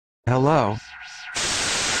Hello.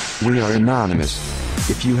 We are Anonymous.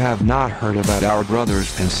 If you have not heard about our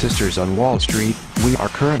brothers and sisters on Wall Street, we are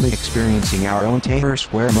currently experiencing our own Tahrir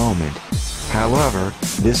Square moment. However,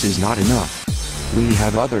 this is not enough. We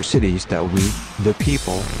have other cities that we, the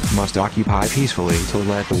people, must occupy peacefully to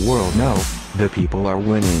let the world know, the people are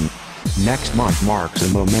winning. Next month marks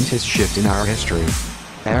a momentous shift in our history.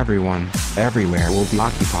 Everyone, everywhere will be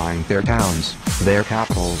occupying their towns, their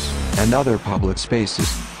capitals, and other public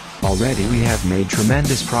spaces. Already we have made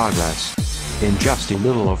tremendous progress. In just a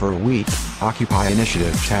little over a week, Occupy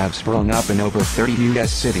initiatives have sprung up in over 30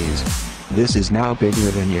 US cities. This is now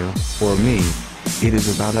bigger than you, or me. It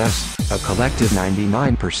is about us, a collective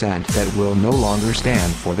 99% that will no longer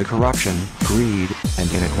stand for the corruption, greed,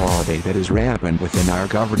 and inequality that is rampant within our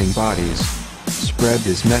governing bodies. Spread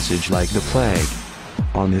this message like the plague.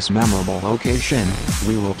 On this memorable occasion,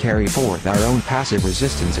 we will carry forth our own passive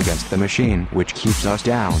resistance against the machine which keeps us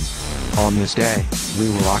down. On this day, we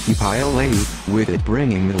will occupy LA, with it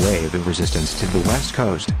bringing the wave of resistance to the West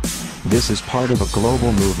Coast. This is part of a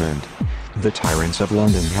global movement. The tyrants of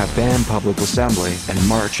London have banned public assembly and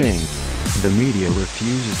marching. The media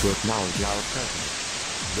refuses to acknowledge our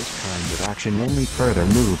presence. This kind of action only further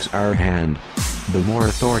moves our hand. The more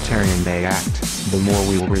authoritarian they act, the more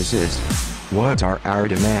we will resist. What are our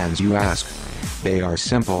demands, you ask? They are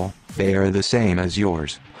simple, they are the same as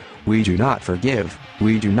yours. We do not forgive,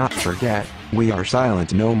 we do not forget, we are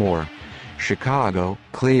silent no more. Chicago,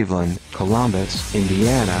 Cleveland, Columbus,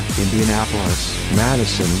 Indiana, Indianapolis,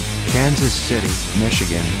 Madison, Kansas City,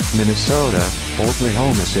 Michigan, Minnesota,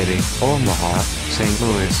 Oklahoma City, Omaha, St.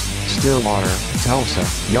 Louis, Stillwater, Tulsa,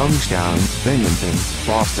 Youngstown, Binghamton,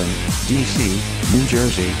 Boston, D.C., New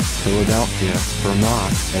Jersey, Philadelphia,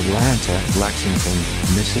 Vermont, Atlanta, Lexington,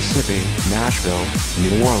 Mississippi, Nashville,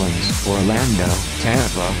 New Orleans, Orlando,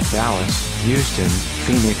 Tampa, Dallas, Houston,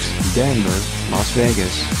 Phoenix, Denver, Las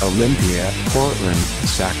Vegas, Olympia, Portland,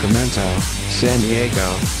 Sacramento, San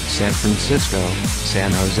Diego, San Francisco,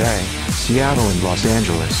 San Jose, Seattle and Los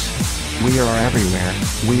Angeles. We are everywhere,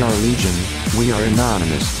 we are Legion, we are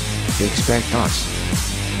Anonymous. Expect us.